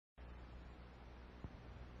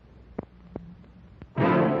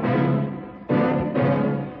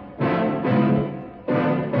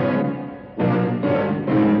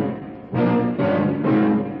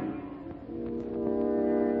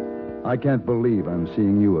I can't believe I'm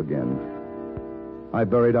seeing you again. I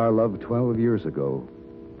buried our love 12 years ago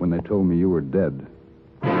when they told me you were dead.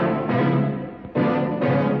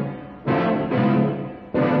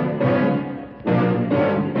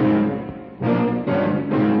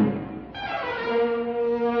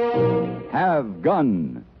 Have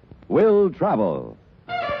Gun, Will Travel.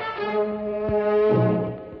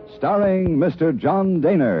 Starring Mr. John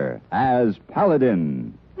Dehner as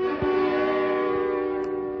Paladin.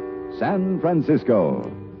 San Francisco,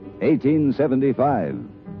 1875.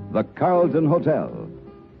 The Carlton Hotel,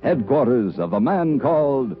 headquarters of a man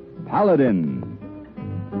called Paladin.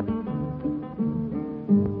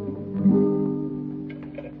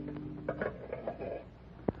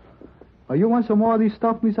 You want some more of these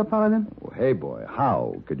stuff, Mr. Paladin? Oh, hey, boy,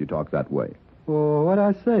 how could you talk that way? Oh, what'd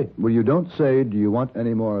I say? Well, you don't say, do you want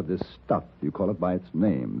any more of this stuff? You call it by its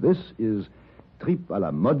name. This is tripe à la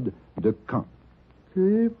mode de Caen.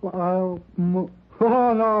 Oh,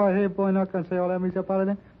 no, hey, boy, not gonna say all that, Mr.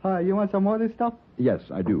 Paladin. You want some more of this stuff? Yes,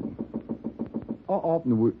 I do.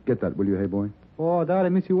 Get that, will you, hey, boy? Oh, that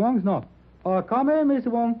is Missy Wong's not. Come in, Missy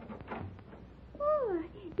Wong.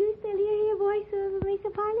 You still hear your voice of Mr.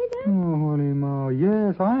 Paladin? Oh, holy ma,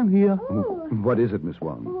 yes, I am here. Oh. What is it, Miss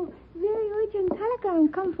Wong? Oh, very urgent telegram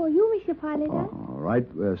come for you, Mr. Paladin. All right,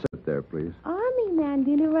 sit there, please. Army man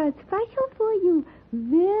delivered special for you.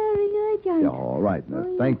 Very urgent. Yeah, all right. Now,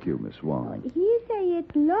 thank you, Miss Wong. He say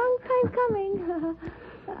it's long time coming.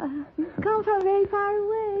 Come from very far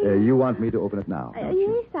away. You want me to open it now?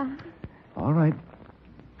 Yes, sir. All right.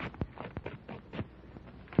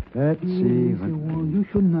 Let's see. You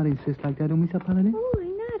should not insist like that, Mr. Paladin. Oh, I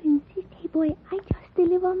not insist. Hey, boy, I just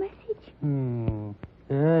deliver a message. Oh.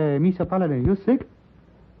 Hey, Mr. Paladin, you sick?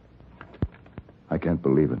 I can't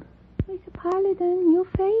believe it. Mr. Paladin, your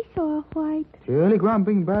face all white. Telegram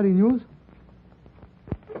bring bad news?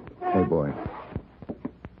 Hey, boy.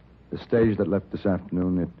 The stage that left this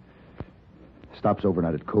afternoon, it stops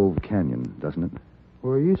overnight at Cove Canyon, doesn't it?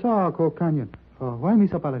 Oh, you saw Cove Canyon. Why,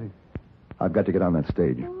 Mr. Paladin? I've got to get on that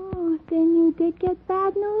stage. Oh, then you did get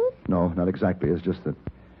bad news? No, not exactly. It's just that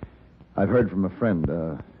I've heard from a friend,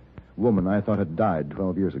 a woman I thought had died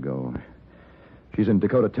 12 years ago. She's in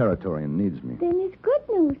Dakota Territory and needs me. Then it's good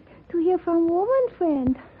news to hear from woman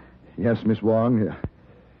friend. Yes, Miss Wong.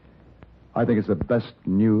 I think it's the best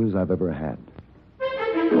news I've ever had.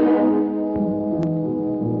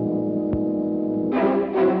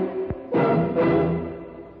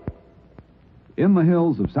 In the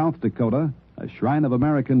hills of South Dakota, a shrine of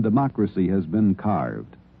American democracy has been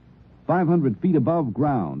carved. 500 feet above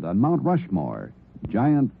ground on Mount Rushmore,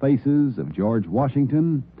 giant faces of George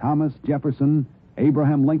Washington, Thomas Jefferson,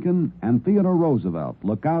 Abraham Lincoln, and Theodore Roosevelt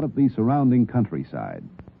look out at the surrounding countryside.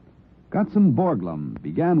 Gutzon Borglum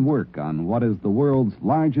began work on what is the world's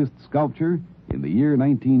largest sculpture in the year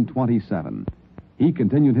 1927. He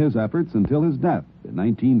continued his efforts until his death in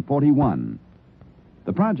 1941.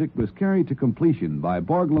 The project was carried to completion by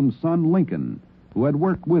Borglum's son Lincoln, who had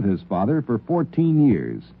worked with his father for 14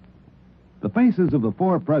 years. The faces of the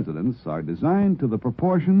four presidents are designed to the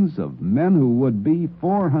proportions of men who would be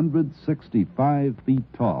 465 feet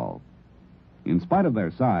tall. In spite of their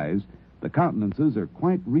size, the countenances are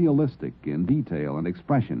quite realistic in detail and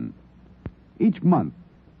expression. Each month,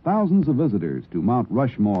 thousands of visitors to Mount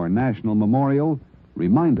Rushmore National Memorial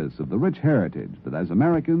remind us of the rich heritage that as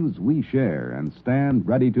Americans we share and stand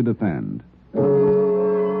ready to defend.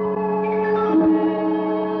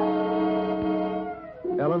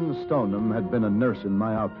 Ellen Stoneham had been a nurse in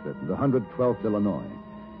my outfit, the 112th Illinois.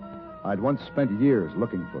 I'd once spent years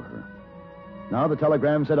looking for her. Now the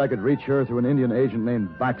telegram said I could reach her through an Indian agent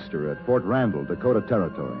named Baxter at Fort Randall, Dakota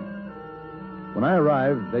Territory. When I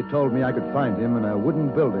arrived, they told me I could find him in a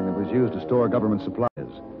wooden building that was used to store government supplies.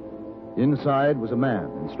 Inside was a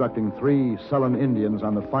man instructing 3 sullen Indians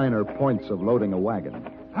on the finer points of loading a wagon.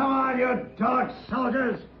 Come on, you dog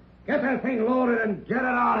soldiers! Get that thing loaded and get it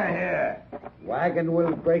out of here! Wagon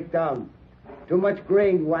will break down. Too much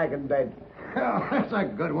grain, wagon bed. Oh, that's a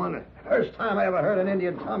good one. First time I ever heard an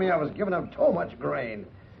Indian tell me I was giving him too much grain.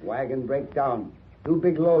 Wagon break down. Too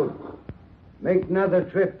big load. Make another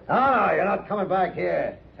trip. No, you're not coming back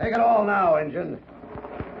here. Take it all now, Injun.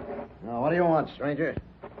 Now, what do you want, stranger?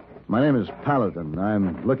 My name is Paladin.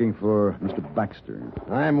 I'm looking for Mr. Baxter.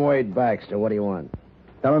 I'm Wade Baxter. What do you want?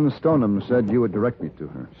 Ellen Stoneham said you would direct me to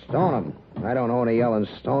her. Stoneham? I don't own any Ellen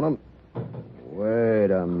Stoneham.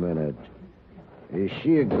 Wait a minute. Is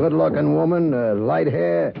she a good-looking woman, light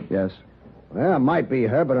hair? Yes. Well, it might be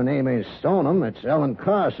her, but her name ain't Stoneham. It's Ellen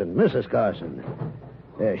Carson, Mrs. Carson.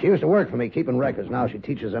 She used to work for me, keeping records. Now she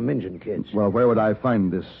teaches them Injun kids. Well, where would I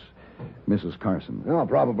find this Mrs. Carson. Oh,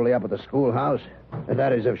 probably up at the schoolhouse.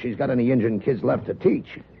 That is, if she's got any Indian kids left to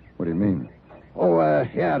teach. What do you mean? Oh,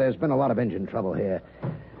 yeah, there's been a lot of Indian trouble here.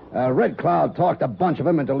 Red Cloud talked a bunch of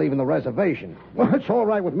them into leaving the reservation. Well, it's all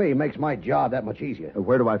right with me. Makes my job that much easier.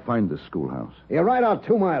 Where do I find this schoolhouse? You're right out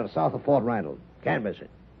 2 miles south of Fort Randall. Can't miss it.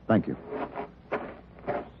 Thank you.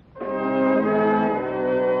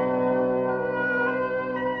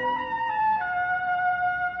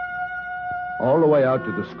 All the way out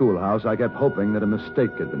to the schoolhouse, I kept hoping that a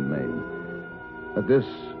mistake had been made. That this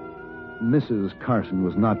Mrs. Carson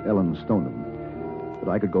was not Ellen Stoneham.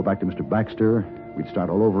 That I could go back to Mr. Baxter, we'd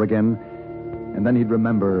start all over again, and then he'd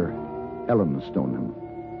remember Ellen Stoneham.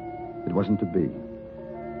 It wasn't to be.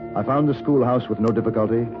 I found the schoolhouse with no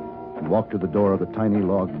difficulty and walked to the door of the tiny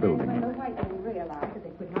log building. When the white men realized that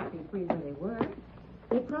they could not be free where they were,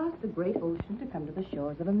 they crossed the great ocean to come to the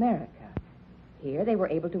shores of America. Here they were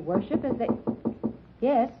able to worship as they...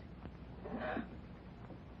 Yes?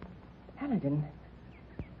 Paladin.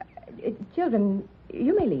 Children,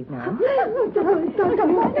 you may leave now. Don't.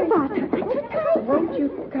 Won't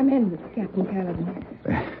you come in, Captain Paladin?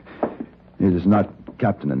 It is not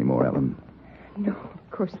Captain anymore, Ellen. No, of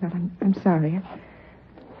course not. I'm sorry.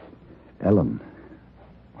 Ellen.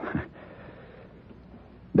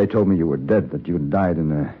 They told me you were dead, that you had died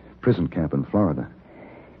in a prison camp in Florida.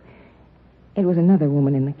 It was another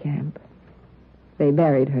woman in the camp. They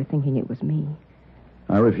buried her thinking it was me.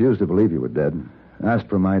 I refused to believe you were dead. Asked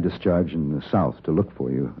for my discharge in the South to look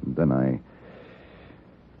for you. And then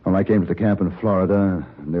I came to the camp in Florida,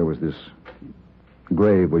 and there was this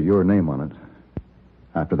grave with your name on it.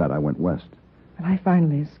 After that, I went west. But I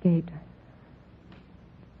finally escaped.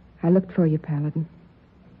 I looked for you, Paladin.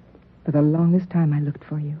 For the longest time, I looked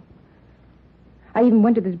for you. I even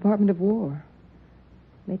went to the Department of War.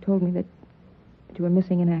 They told me that you were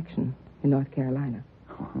missing in action in North Carolina.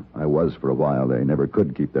 I was for a while. They never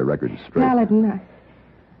could keep their records straight. Paladin,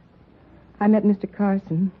 I met Mr.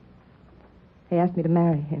 Carson. He asked me to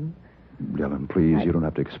marry him. Ellen, please, you don't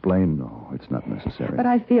have to explain. No, it's not necessary. But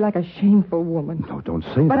I feel like a shameful woman. No, don't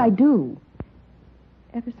say that. But I do.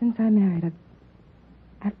 Ever since I married,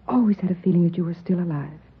 I've always had a feeling that you were still alive.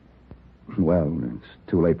 Well, it's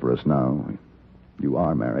too late for us now. You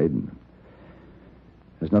are married, and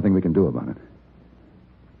there's nothing we can do about it.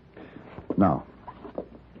 Now,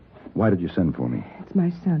 why did you send for me? It's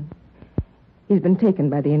my son. He's been taken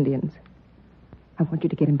by the Indians. I want you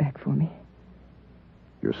to get him back for me.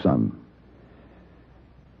 Your son.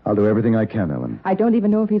 I'll do everything I can, Ellen. I don't even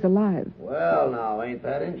know if he's alive. Well, now, ain't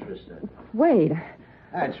that interesting? Wait.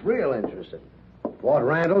 That's real interesting. Fort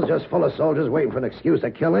Randall's just full of soldiers waiting for an excuse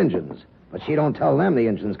to kill Injuns. But she don't tell them the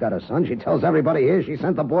Injun's got a son. She tells everybody here she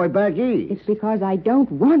sent the boy back east. It's because I don't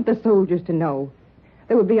want the soldiers to know.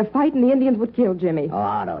 There would be a fight and the Indians would kill Jimmy.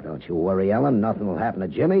 Oh, no, don't you worry, Ellen. Nothing will happen to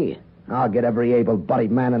Jimmy. I'll get every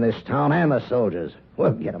able-bodied man in this town and the soldiers.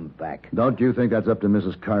 We'll get them back. Don't you think that's up to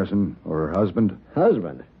Mrs. Carson or her husband?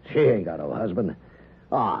 Husband? She ain't got no husband.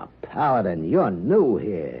 Oh, Paladin, you're new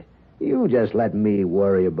here. You just let me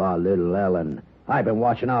worry about little Ellen. I've been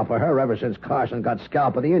watching out for her ever since Carson got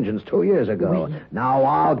scalped by the Injuns 2 years ago. Wait. Now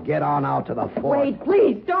I'll get on out to the fort. Wait,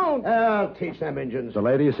 please, don't. I'll teach them Injuns. The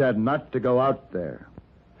lady said not to go out there.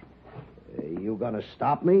 You gonna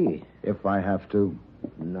stop me? If I have to.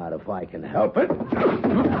 Not if I can help it.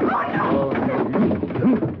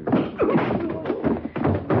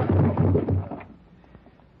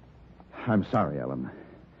 I'm sorry, Ellen.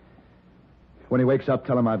 When he wakes up,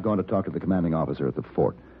 tell him I've gone to talk to the commanding officer at the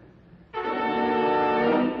fort.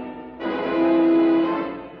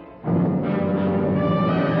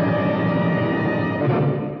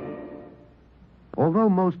 Although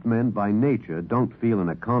most men by nature don't feel in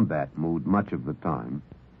a combat mood much of the time,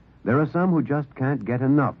 there are some who just can't get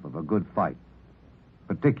enough of a good fight,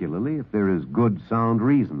 particularly if there is good, sound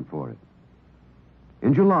reason for it.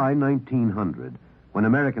 In July 1900, when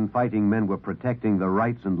American fighting men were protecting the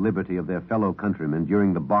rights and liberty of their fellow countrymen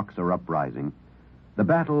during the Boxer Uprising, the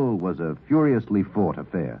battle was a furiously fought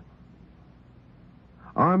affair.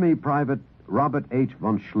 Army Private Robert H.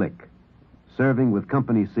 von Schlick, serving with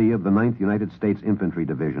Company C of the 9th United States Infantry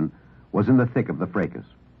Division, was in the thick of the fracas.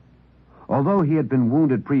 Although he had been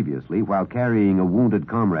wounded previously while carrying a wounded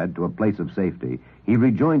comrade to a place of safety, he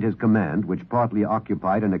rejoined his command, which partly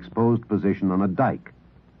occupied an exposed position on a dike.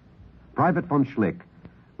 Private von Schlick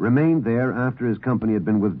remained there after his company had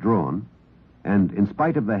been withdrawn, and in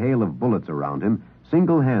spite of the hail of bullets around him,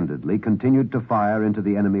 single-handedly continued to fire into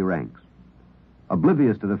the enemy ranks.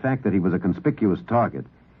 Oblivious to the fact that he was a conspicuous target,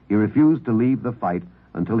 he refused to leave the fight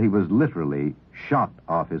until he was literally shot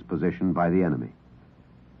off his position by the enemy.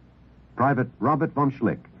 Private Robert von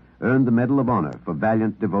Schlick earned the Medal of Honor for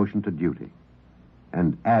valiant devotion to duty,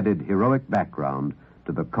 and added heroic background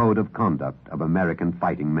to the code of conduct of American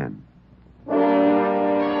fighting men.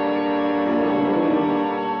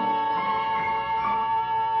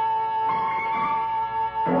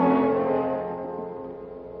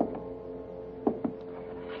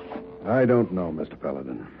 I don't know, Mr.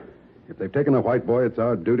 Paladin. If they've taken a white boy, it's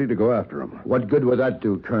our duty to go after him. What good would that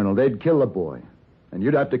do, Colonel? They'd kill the boy. And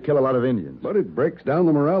you'd have to kill a lot of Indians. But it breaks down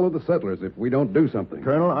the morale of the settlers if we don't do something.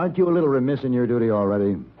 Colonel, aren't you a little remiss in your duty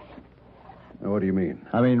already? Now, what do you mean?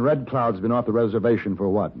 I mean, Red Cloud's been off the reservation for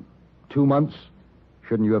what? 2 months?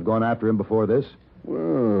 Shouldn't you have gone after him before this?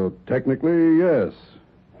 Well, technically, yes.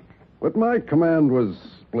 But my command was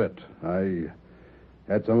split. I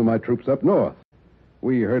had some of my troops up north.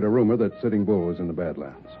 We heard a rumor that Sitting Bull was in the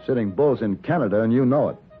Badlands. Sitting Bull's in Canada, and you know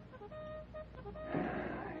it.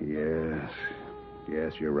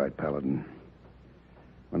 Yes, you're right, Paladin.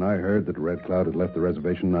 When I heard that Red Cloud had left the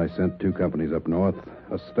reservation, I sent 2 companies up north,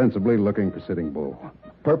 ostensibly looking for Sitting Bull.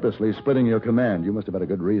 Purposely splitting your command. You must have had a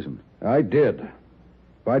good reason. I did.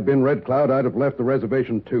 If I'd been Red Cloud, I'd have left the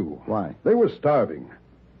reservation, too. Why? They were starving.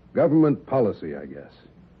 Government policy, I guess.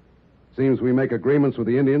 Seems we make agreements with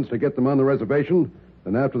the Indians to get them on the reservation,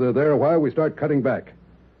 then after they're there a while, we start cutting back.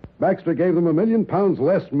 Baxter gave them 1 million pounds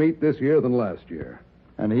less meat this year than last year.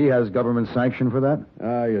 And he has government sanction for that?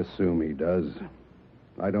 I assume he does.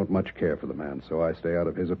 I don't much care for the man, so I stay out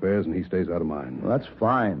of his affairs and he stays out of mine. Well, that's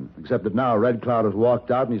fine. Except that now Red Cloud has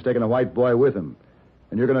walked out and he's taken a white boy with him.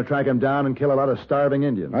 And you're going to track him down and kill a lot of starving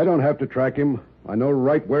Indians. I don't have to track him. I know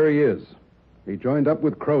right where he is. He joined up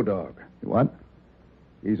with Crow Dog. What?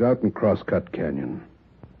 He's out in Crosscut Canyon.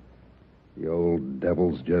 The old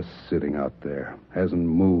devil's just sitting out there. Hasn't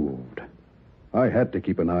moved. I had to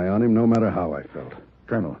keep an eye on him no matter how I felt.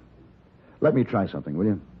 Colonel, let me try something, will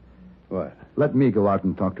you? What? Let me go out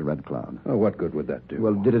and talk to Red Cloud. Oh, what good would that do?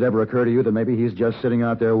 Well, did it ever occur to you that maybe he's just sitting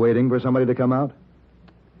out there waiting for somebody to come out?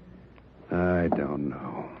 I don't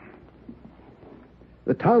know.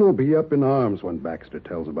 The town will be up in arms when Baxter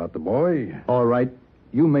tells about the boy. All right.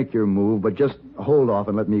 You make your move, but just hold off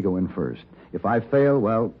and let me go in first. If I fail,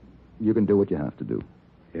 well, you can do what you have to do.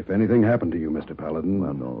 If anything happened to you, Mr. Paladin...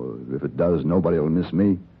 Well, no. If it does, nobody will miss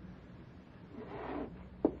me.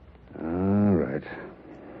 All right.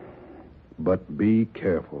 But be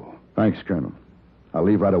careful. Thanks, Colonel. I'll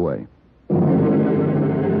leave right away.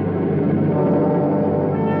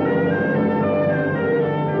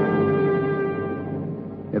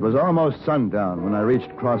 It was almost sundown when I reached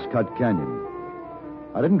Crosscut Canyon.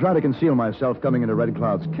 I didn't try to conceal myself coming into Red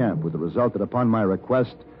Cloud's camp, with the result that upon my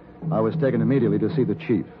request, I was taken immediately to see the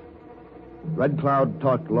chief. Red Cloud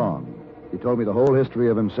talked long. He told me the whole history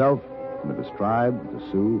of himself, and of his tribe,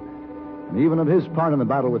 the Sioux, and even of his part in the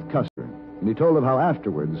battle with Custer. And he told of how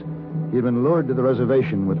afterwards he had been lured to the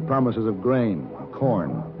reservation with promises of grain, of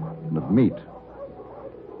corn, and of meat.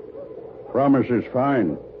 Promise is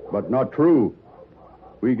fine, but not true.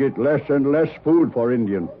 We get less and less food for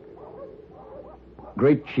Indian.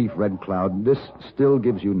 Great Chief Red Cloud, this still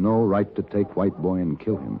gives you no right to take White Boy and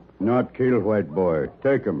kill him. Not kill White Boy.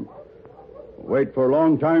 Take him. Wait for a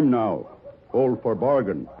long time now. Hold for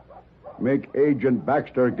bargain. Make Agent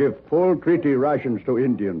Baxter give full treaty rations to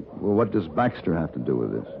Indian. Well, what does Baxter have to do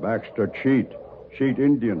with this? Baxter cheat. Cheat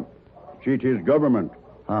Indian. Cheat his government.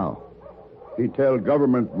 How? He tell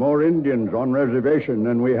government more Indians on reservation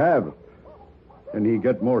than we have. And he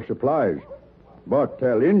get more supplies. But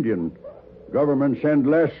tell Indian, government send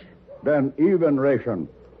less than even ration.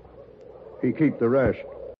 He keep the rest.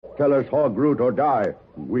 Tell us hog root or die.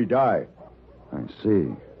 We die. I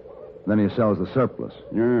see. Then he sells the surplus.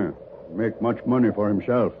 Yeah. Make much money for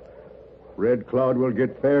himself. Red Cloud will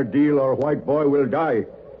get fair deal or White Boy will die.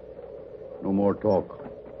 No more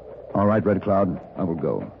talk. All right, Red Cloud. I will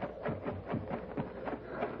go.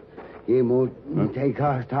 Take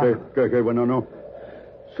our talk. No.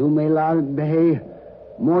 Sumela behe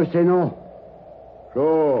more se no.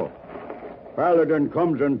 So, Paladin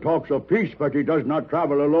comes and talks of peace, but he does not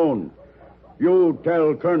travel alone. You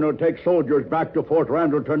tell Colonel take soldiers back to Fort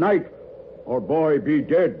Randall tonight, or boy be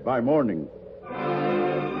dead by morning.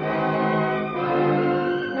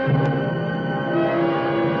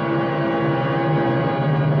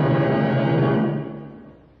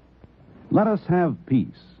 Let us have peace.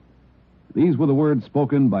 These were the words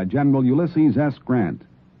spoken by General Ulysses S. Grant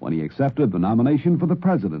when he accepted the nomination for the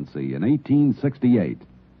presidency in 1868.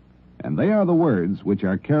 And they are the words which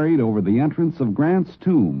are carried over the entrance of Grant's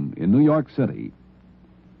tomb in New York City.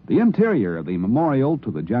 The interior of the memorial to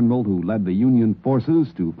the general who led the Union forces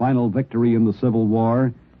to final victory in the Civil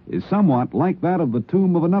War is somewhat like that of the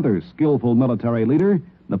tomb of another skillful military leader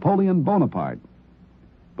Napoleon Bonaparte.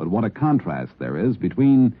 But what a contrast there is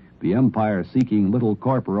between the empire-seeking little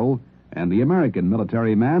corporal and the American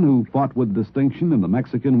military man who fought with distinction in the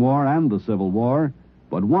Mexican War and the Civil War,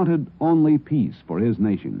 but wanted only peace for his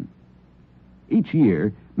nation. Each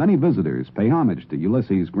year, many visitors pay homage to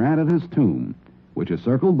Ulysses Grant at his tomb, which is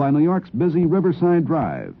circled by New York's busy Riverside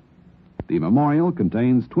Drive. The memorial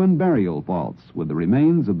contains twin burial vaults with the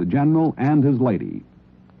remains of the general and his lady.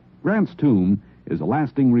 Grant's tomb is a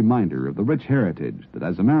lasting reminder of the rich heritage that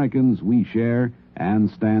as Americans we share and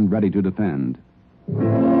stand ready to defend.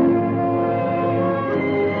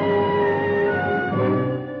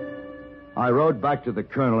 I rode back to the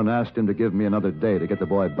colonel and asked him to give me another day to get the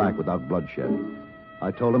boy back without bloodshed.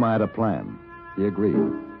 I told him I had a plan. He agreed.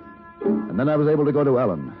 And then I was able to go to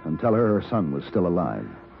Ellen and tell her her son was still alive.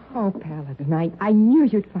 Oh, Paladin, I knew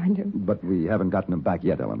you'd find him. But we haven't gotten him back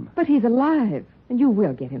yet, Ellen. But he's alive, and you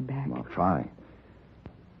will get him back. I'll try.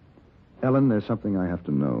 Ellen, there's something I have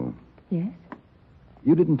to know. Yes?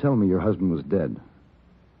 You didn't tell me your husband was dead.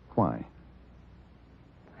 Why?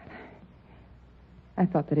 I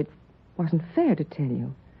thought that it wasn't fair to tell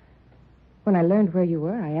you. When I learned where you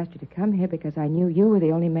were, I asked you to come here because I knew you were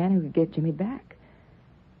the only man who could get Jimmy back.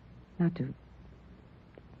 Not to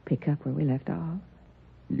pick up where we left off.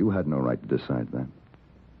 You had no right to decide that.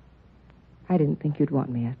 I didn't think you'd want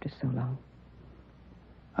me after so long.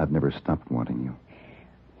 I've never stopped wanting you.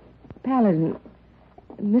 Paladin,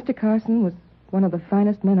 Mr. Carson was one of the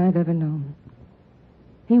finest men I've ever known.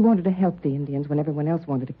 He wanted to help the Indians when everyone else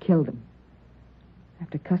wanted to kill them.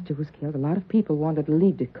 After Custer was killed, a lot of people wanted to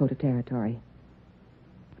leave Dakota Territory.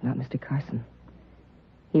 But not Mr. Carson.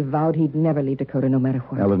 He vowed he'd never leave Dakota no matter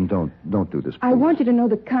what. Ellen, don't do this, please. I want you to know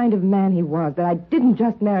the kind of man he was, that I didn't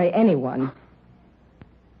just marry anyone.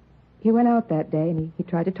 He went out that day, and he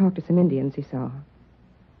tried to talk to some Indians he saw.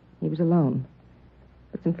 He was alone,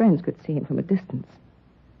 but some friends could see him from a distance.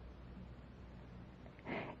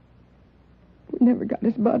 We never got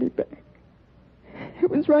his body back. It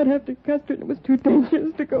was right after Custer, and it was too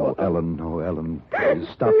dangerous to go on. Ellen, no, Ellen. Please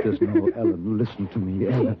stop this. No, Ellen, listen to me,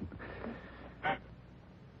 Ellen.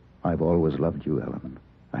 I've always loved you, Ellen.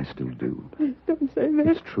 I still do. Please don't say that.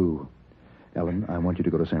 It's true. Ellen, I want you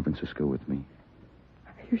to go to San Francisco with me.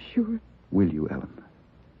 Are you sure? Will you, Ellen?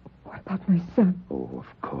 What about my son? Oh,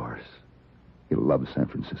 of course. He'll love San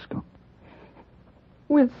Francisco.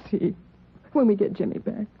 We'll see when we get Jimmy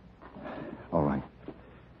back. All right.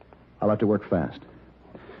 I'll have to work fast.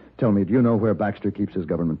 Tell me, do you know where Baxter keeps his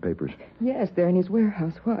government papers? Yes, they're in his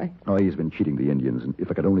warehouse. Why? Oh, he's been cheating the Indians, and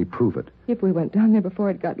if I could only prove it. If we went down there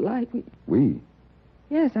before it got light, We?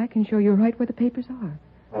 Yes, I can show you right where the papers are.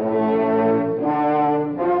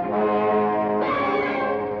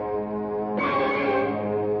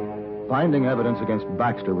 Finding evidence against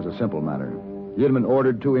Baxter was a simple matter. He had been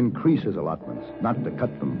ordered to increase his allotments, not to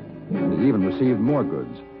cut them. And he even received more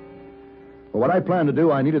goods. For what I planned to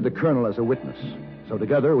do, I needed the colonel as a witness. So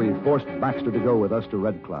together, we forced Baxter to go with us to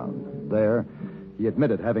Red Cloud. There, he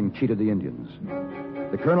admitted having cheated the Indians.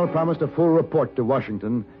 The colonel promised a full report to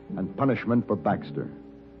Washington and punishment for Baxter.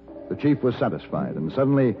 The chief was satisfied and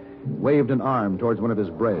suddenly waved an arm towards one of his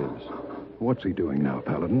braves. What's he doing now,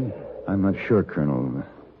 Paladin? I'm not sure, Colonel.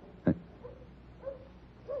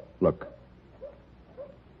 Look.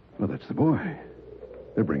 Well, that's the boy.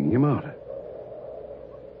 They're bringing him out.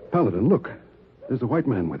 Paladin, look. There's a white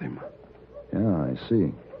man with him. Yeah, I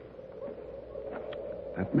see.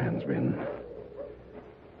 That man's been...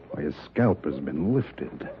 Why, his scalp has been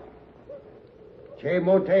lifted. Che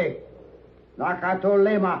mote. Nakato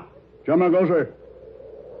lema. Chamagoser.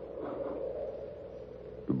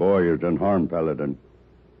 The boy is unharmed, Paladin.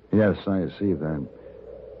 Yes, I see that.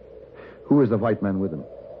 Who is the white man with him?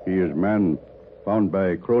 He is man found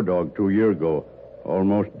by Crow Dog 2 years ago,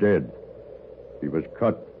 almost dead. He was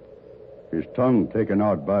cut. His tongue taken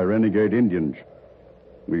out by renegade Indians.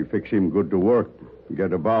 We fix him good to work,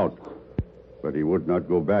 get about. But he would not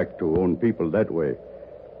go back to own people that way.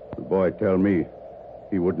 The boy tell me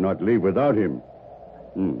he would not leave without him.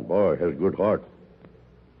 Boy has good heart.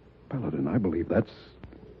 Paladin, I believe that's...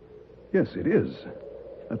 Yes, it is.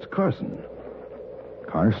 That's Carson.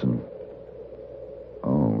 Carson?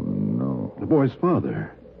 Oh, no. The boy's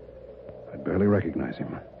father. I barely recognize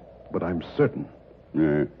him, but I'm certain.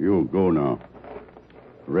 Yeah, you go now.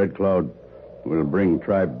 Red Cloud will bring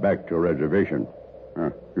tribe back to reservation.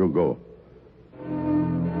 You go.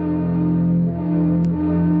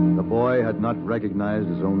 The boy had not recognized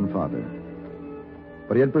his own father.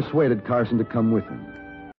 But he had persuaded Carson to come with him.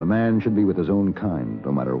 A man should be with his own kind,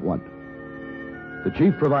 no matter what. The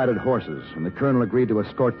chief provided horses, and the colonel agreed to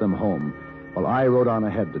escort them home, while I rode on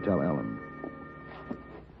ahead to tell Ellen.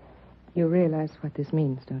 You realize what this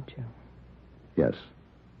means, don't you? Yes.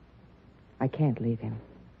 I can't leave him.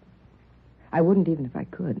 I wouldn't even if I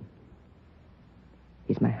could.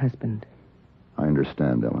 He's my husband. I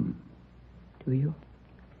understand, Ellen. Do you?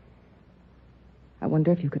 I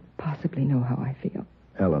wonder if you could possibly know how I feel.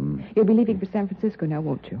 Ellen. You'll be leaving for San Francisco now,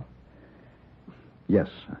 won't you? Yes.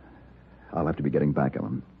 I'll have to be getting back,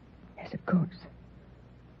 Ellen. Yes, of course.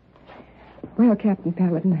 Well, Captain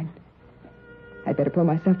Paladin, I'd better pull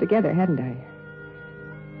myself together, hadn't I?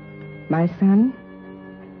 My son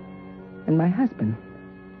and my husband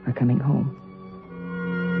are coming home.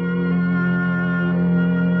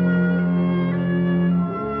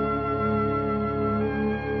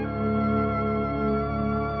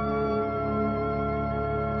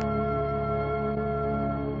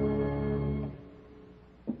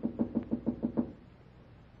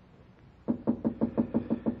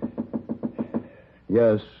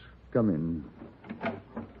 Yes, come in.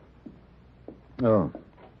 Oh,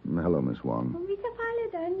 hello, Miss Wong. Oh, Mr.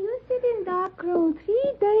 Paladin, you sit in dark room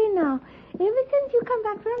 3:30 now. Ever since you come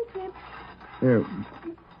back from trip. Here,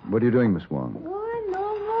 what are you doing, Miss Wong? Oh,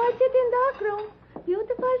 no more sit in dark room.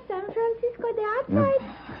 Beautiful San Francisco, the outside.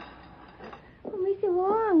 Oh, Mr.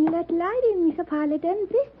 Wong, let light in, Mr. Paladin.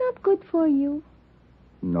 This not good for you.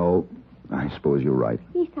 No, I suppose you're right.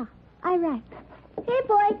 Yes, sir. I right. Hey,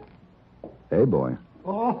 boy. Hey, boy.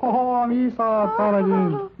 Oh, Mr.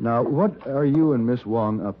 Paladin. Now, what are you and Miss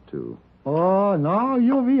Wong up to? Oh, now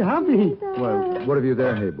you'll be happy. Well, what have you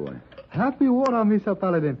there, hey, boy? Happy water, Mr.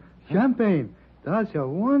 Paladin. Champagne. That's the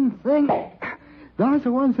one thing. That's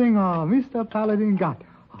the one thing Mr. Paladin got.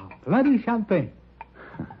 Plenty champagne.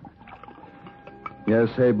 Yes,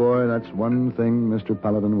 hey, boy, that's one thing Mr.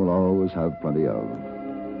 Paladin will always have plenty of.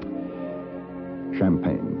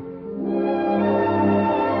 Champagne.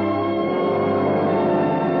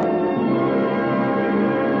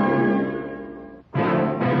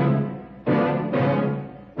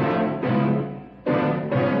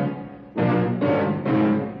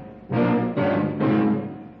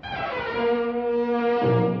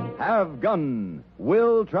 Have Gun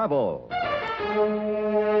Will Travel.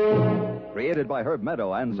 Created by Herb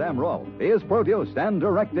Meadow and Sam Rolfe, is produced and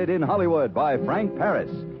directed in Hollywood by Frank Paris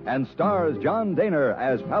and stars John Dehner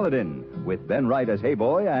as Paladin, with Ben Wright as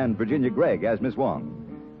Hayboy and Virginia Gregg as Miss Wong.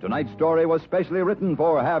 Tonight's story was specially written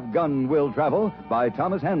for Have Gun Will Travel by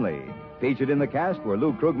Thomas Hanley. Featured in the cast were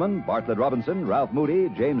Lou Krugman, Bartlett Robinson, Ralph Moody,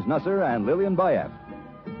 James Nusser, and Lillian Bayef.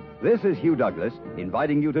 This is Hugh Douglas,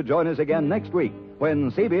 inviting you to join us again next week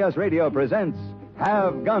when CBS Radio presents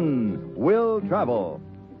Have Gun Will Travel.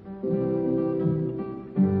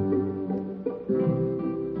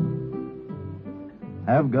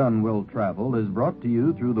 Have Gun Will Travel is brought to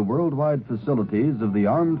you through the worldwide facilities of the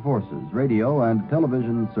Armed Forces Radio and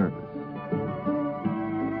Television Service.